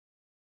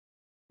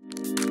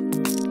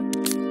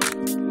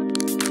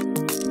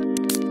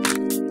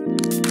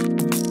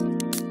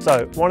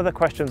So one of the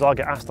questions I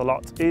get asked a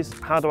lot is,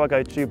 how do I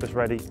go tubeless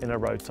ready in a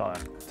road tyre?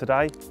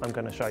 Today, I'm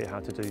going to show you how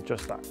to do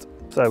just that.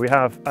 So we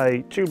have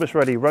a tubeless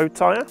ready road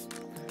tyre,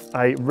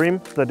 a rim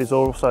that is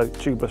also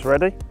tubeless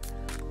ready.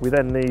 We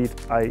then need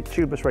a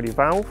tubeless ready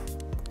valve,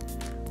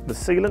 the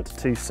sealant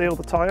to seal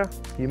the tyre.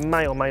 You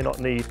may or may not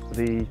need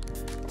the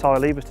tyre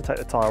levers to take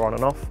the tyre on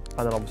and off,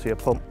 and then obviously a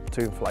pump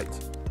to inflate.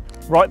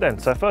 Right then,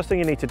 so first thing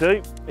you need to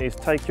do is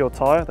take your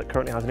tyre that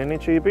currently has an inner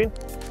tube in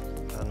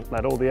and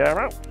let all the air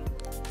out.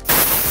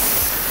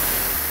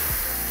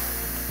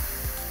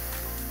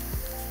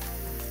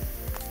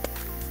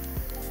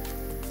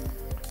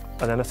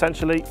 And then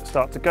essentially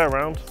start to go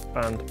around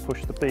and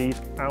push the bead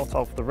out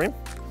of the rim.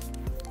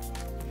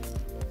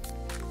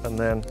 And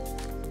then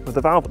with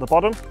the valve at the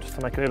bottom, just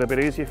to make it a little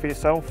bit easier for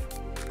yourself,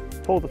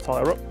 pull the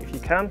tyre up if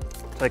you can,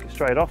 take it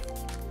straight off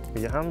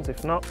with your hands.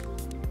 If not,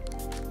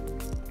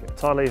 get the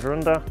tyre lever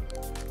under,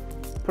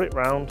 put it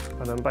round,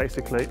 and then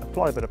basically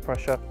apply a bit of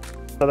pressure.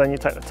 So then you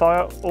take the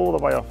tyre all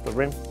the way off the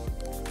rim,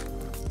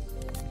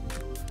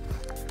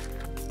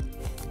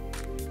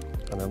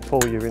 and then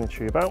pull your inner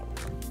tube out.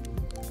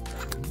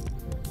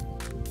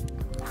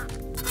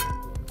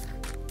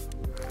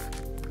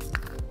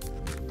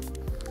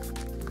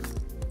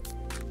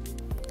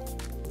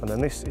 And then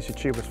this is your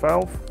tubeless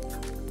valve,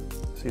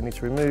 so you need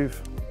to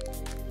remove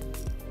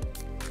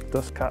the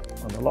dust cap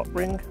on the lock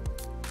ring.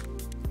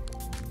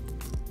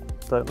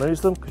 Don't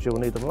lose them because you'll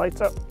need them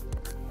later.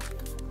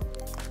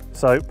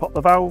 So pop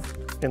the valve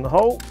in the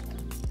hole,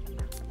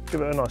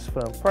 give it a nice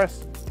firm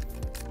press,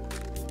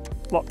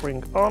 lock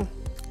ring on,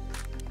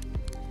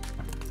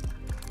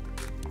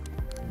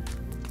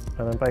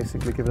 and then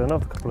basically give it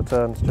another couple of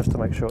turns just to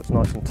make sure it's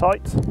nice and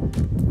tight.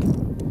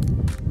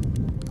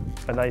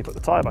 And now you put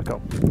the tyre back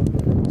on.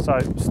 So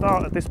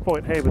start at this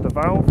point here with the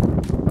valve,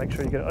 make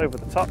sure you get it over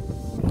the top.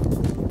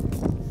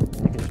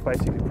 You can just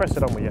basically press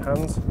it on with your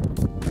hands.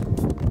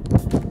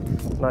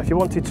 Now if you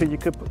wanted to, you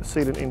could put the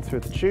sealant in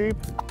through the tube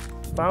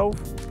valve,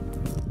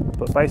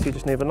 but basically you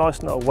just need a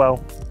nice little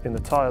well in the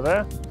tyre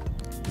there.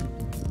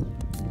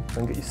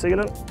 And get your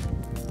sealant.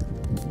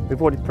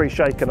 We've already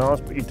pre-shaken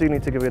ours, but you do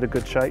need to give it a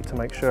good shake to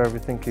make sure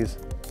everything is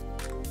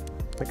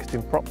mixed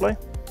in properly.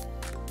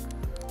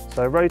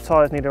 So road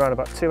tyres need around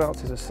about 2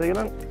 ounces of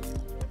sealant.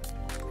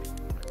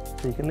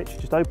 So you can literally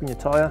just open your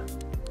tyre,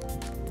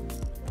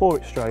 pour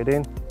it straight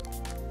in,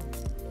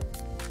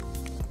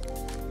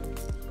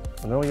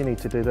 and all you need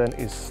to do then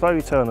is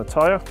slowly turn the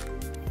tyre.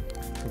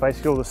 And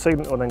basically all the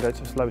sealant will then go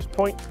to its lowest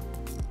point,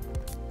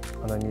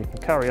 and then you can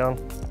carry on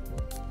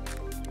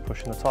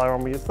pushing the tyre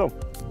on with your thumb.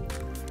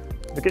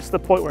 If it gets to the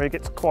point where it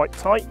gets quite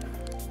tight,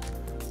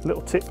 a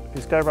little tip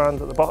is go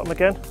around at the bottom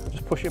again,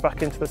 just push it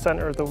back into the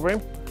centre of the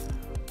rim.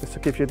 This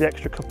will give you the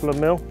extra couple of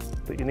mil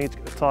that you need to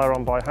get the tyre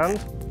on by hand,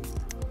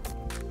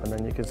 and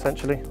then you can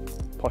essentially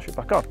push it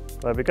back on.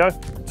 There we go,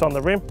 it's on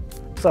the rim.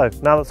 So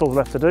now that's all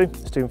left to do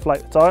is to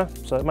inflate the tyre.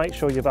 So make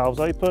sure your valve's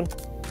open,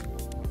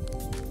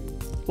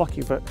 lock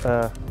your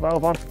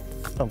valve on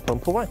and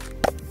pump away.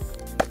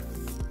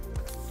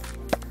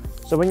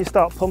 So when you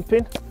start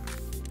pumping,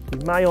 you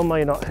may or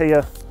may not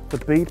hear the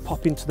bead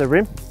pop into the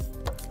rim.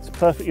 It's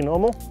perfectly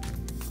normal.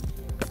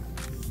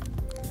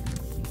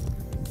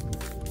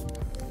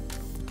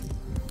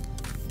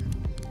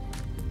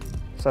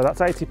 So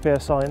that's 80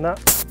 psi in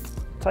that.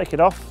 Take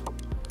it off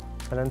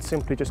and then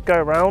simply just go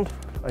around,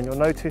 and you'll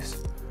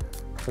notice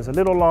there's a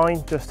little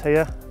line just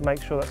here.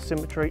 Make sure that's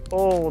symmetry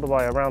all the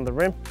way around the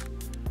rim,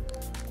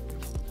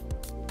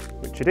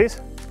 which it is.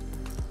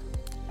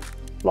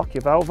 Lock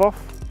your valve off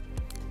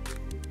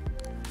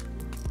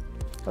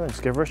and then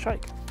just give her a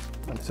shake.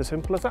 And it's as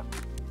simple as that.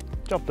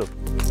 Job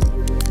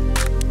done.